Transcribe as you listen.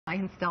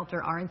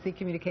Stelter, RNC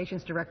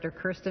Communications Director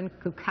Kirsten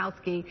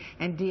Kukowski,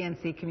 and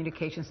DNC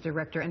Communications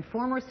Director and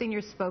former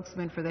senior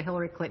spokesman for the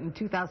Hillary Clinton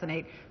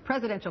 2008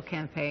 presidential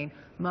campaign,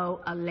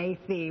 Mo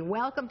Alethi.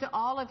 Welcome to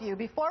all of you.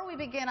 Before we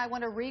begin, I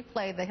want to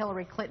replay the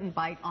Hillary Clinton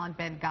bite on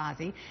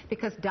Benghazi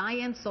because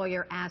Diane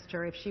Sawyer asked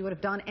her if she would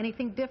have done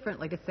anything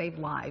differently to save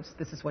lives.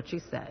 This is what she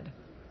said.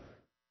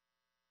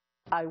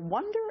 I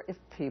wonder if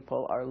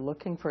people are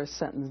looking for a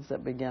sentence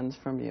that begins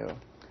from you.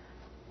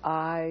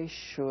 I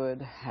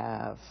should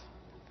have.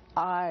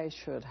 I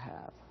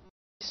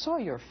saw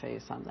your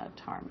face on that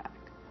tarmac.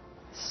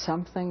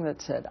 Something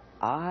that said,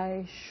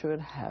 I should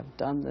have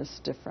done this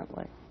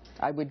differently.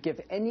 I would give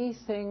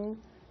anything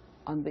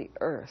on the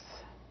earth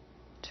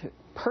to,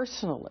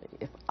 personally,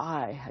 if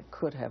I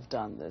could have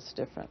done this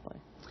differently.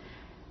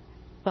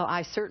 Well,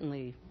 I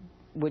certainly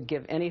would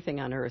give anything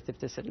on earth if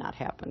this had not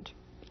happened.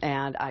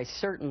 And I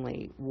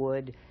certainly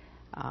would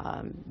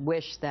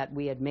wish that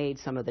we had made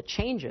some of the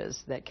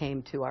changes that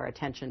came to our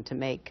attention to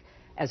make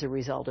as a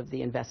result of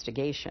the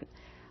investigation.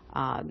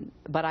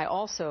 But I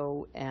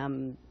also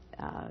am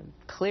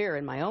clear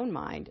in my own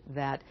mind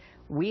that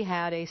we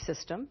had a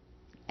system,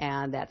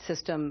 and that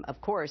system, of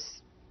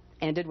course,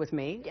 ended with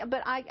me. Yeah,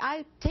 but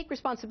I take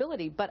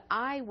responsibility, but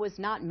I was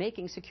not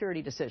making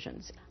security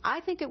decisions. I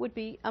think it would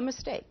be a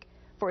mistake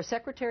for a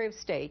Secretary of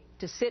State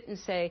to sit and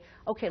say,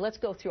 okay, let's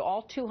go through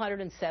all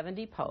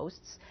 270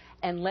 posts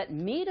and let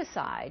me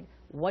decide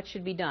what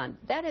should be done.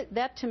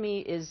 That to me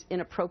is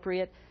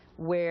inappropriate,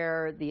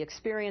 where the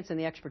experience and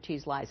the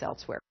expertise lies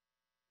elsewhere.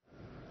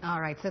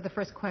 All right, so the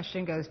first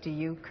question goes to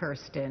you,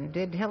 Kirsten.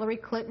 Did Hillary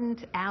Clinton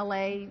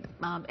allay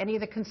any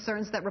of the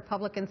concerns that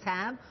Republicans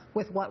have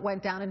with what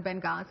went down in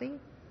Benghazi?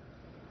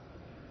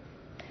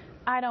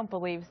 I don't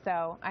believe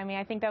so. I mean,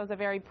 I think that was a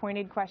very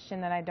pointed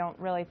question that I don't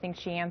really think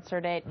she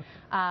answered it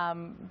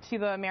to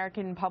the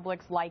American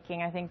public's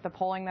liking. I think the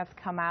polling that's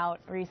come out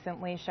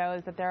recently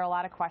shows that there are a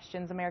lot of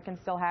questions Americans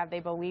still have. They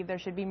believe there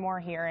should be more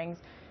hearings.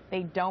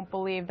 They don't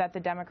believe that the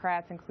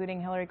Democrats,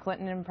 including Hillary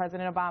Clinton and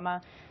President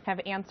Obama, have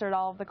answered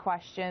all of the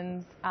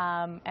questions.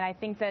 And I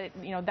think that,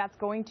 that's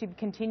going to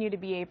continue to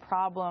be a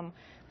problem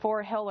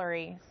for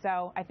Hillary.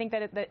 So I think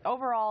that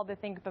overall, the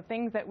things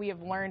that we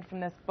have learned from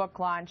this book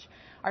launch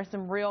are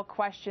some real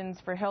questions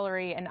for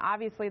Hillary. And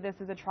obviously, this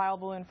is a trial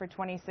balloon for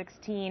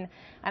 2016.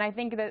 And I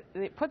think that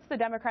it puts the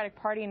Democratic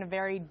Party in a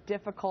very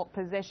difficult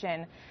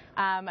position.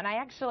 And I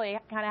actually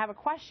kind of have a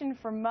question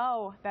for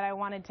Mo that I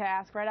wanted to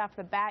ask right off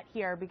the bat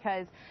here,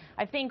 because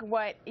I think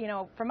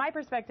from my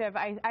perspective,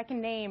 I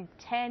can name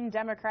 10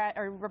 Democrat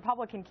or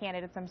Republican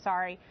candidates,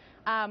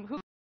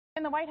 who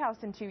in the White House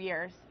in 2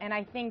 years. And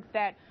I think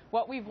that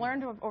what we've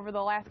learned over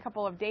the last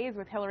couple of days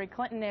with Hillary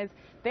Clinton is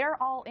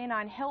they're all in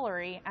on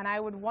Hillary. And I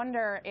would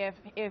wonder if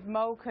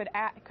Mo could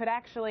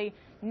actually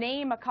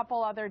name a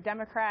couple other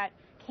Democrat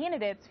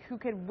candidates who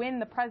could win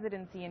the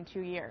presidency in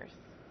 2 years.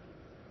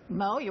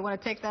 Mo, you want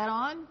to take that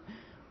on?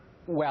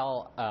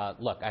 Well,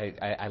 look,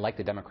 I like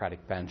the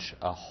Democratic bench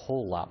a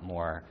whole lot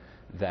more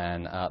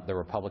than the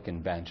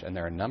Republican bench, and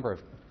there are a number of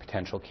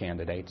potential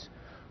candidates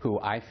who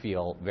I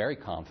feel very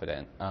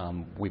confident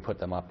we put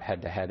them up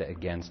head-to-head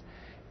against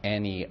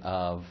any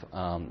of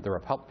the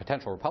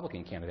potential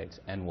Republican candidates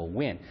and will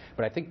win.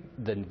 But I think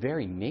the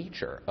very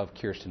nature of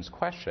Kirsten's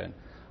question,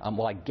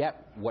 while I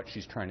get what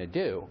she's trying to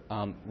do,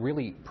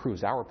 really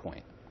proves our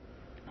point,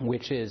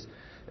 which is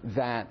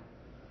that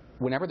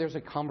whenever there's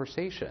a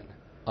conversation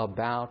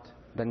about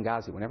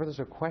Benghazi, whenever there's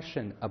a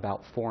question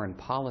about foreign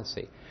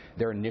policy,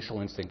 their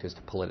initial instinct is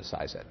to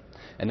politicize it.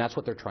 And that's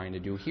what they're trying to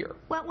do here.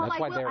 Well, that's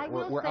why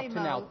we're up to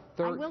now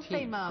 13. I will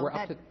say, Mo,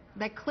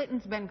 that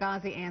Clinton's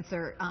Benghazi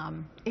answer,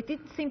 it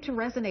didn't seem to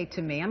resonate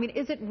to me. I mean,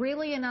 is it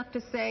really enough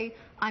to say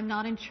I'm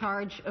not in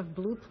charge of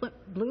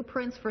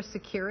blueprints for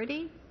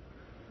security?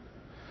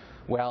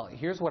 Well,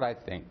 here's what I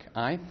think.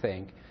 I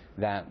think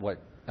that what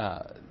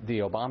the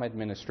Obama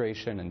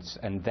administration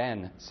and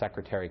then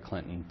Secretary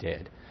Clinton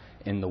did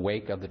in the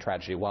wake of the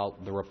tragedy, while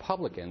the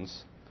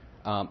Republicans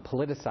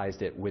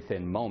politicized it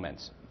within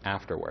moments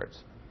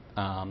afterwards,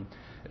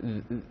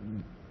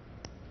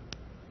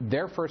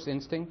 their first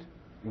instinct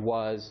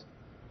was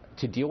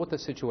to deal with the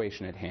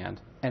situation at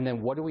hand, and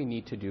then what do we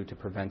need to do to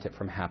prevent it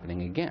from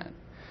happening again?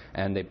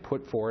 And they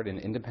put forward an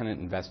independent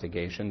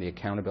investigation, the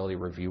Accountability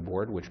Review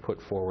Board, which put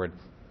forward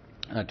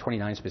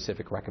 29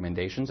 specific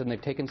recommendations, and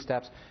they've taken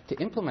steps to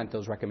implement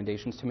those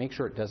recommendations to make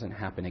sure it doesn't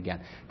happen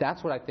again.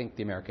 That's what I think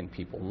the American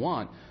people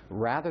want,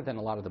 rather than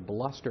a lot of the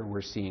bluster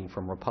we're seeing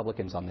from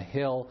Republicans on the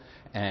Hill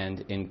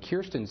and in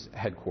Kirsten's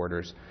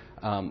headquarters,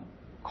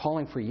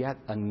 calling for yet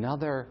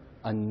another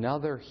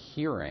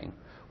hearing,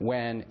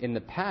 when in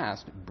the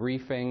past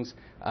briefings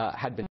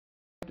had been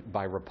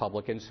by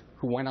Republicans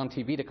who went on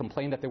TV to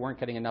complain that they weren't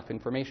getting enough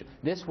information.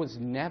 This was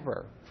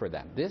never for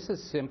them. This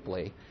is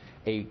simply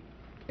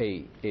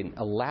an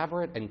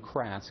elaborate and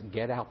crass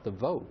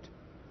get-out-the-vote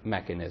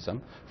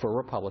mechanism for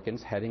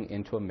Republicans heading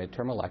into a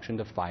midterm election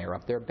to fire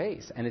up their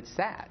base. And it's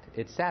sad.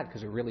 It's sad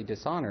because it really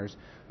dishonors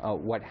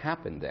what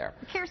happened there.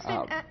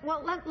 Kirsten,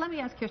 well, let me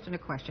ask Kirsten a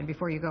question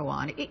before you go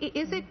on.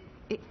 Is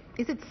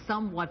is it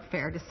somewhat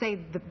fair to say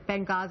that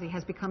Benghazi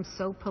has become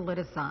so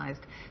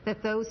politicized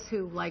that those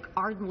who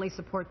ardently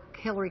support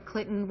Hillary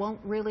Clinton won't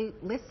really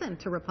listen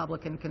to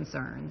Republican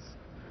concerns?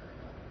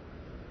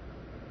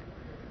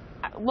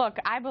 Look,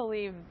 I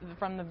believe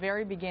from the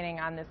very beginning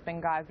on this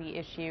Benghazi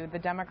issue, the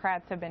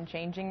Democrats have been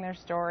changing their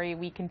story.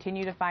 We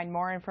continue to find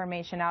more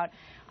information out.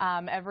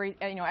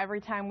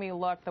 Every time we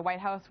look, the White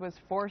House was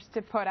forced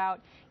to put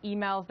out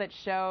emails that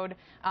showed,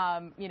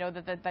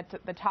 that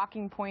the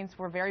talking points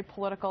were very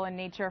political in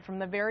nature from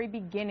the very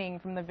beginning,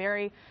 from the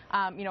very,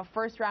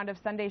 first round of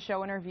Sunday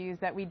show interviews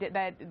that we did,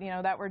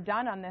 that were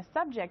done on this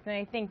subject. And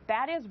I think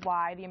that is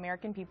why the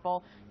American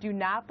people do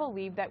not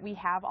believe that we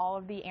have all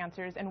of the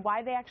answers, and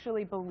why they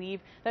actually believe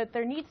that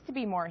there needs to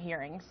be more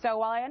hearings. So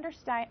while I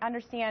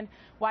understand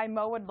why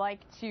Mo would like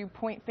to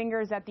point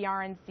fingers at the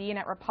RNC and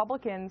at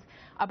Republicans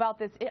about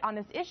this on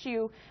this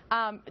issue,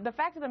 the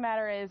fact of the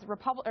matter is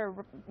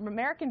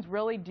Americans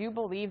really do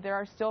believe there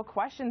are still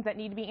questions that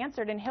need to be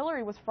answered, and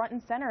Hillary was front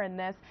and center in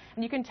this,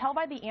 and you can tell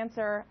by the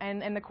answer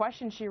and the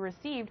question she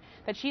received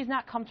that she's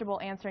not comfortable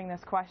answering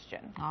this question.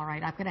 All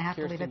right, I'm going to have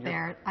to leave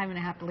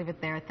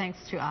it there.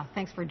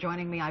 Thanks for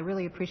joining me. I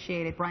really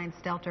appreciate it. Brian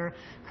Stelter,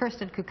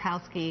 Kirsten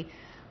Kukowski,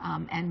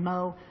 and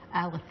Mo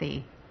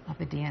Alathy of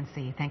the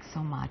DNC. Thanks so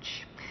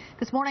much.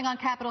 This morning on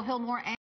Capitol Hill, more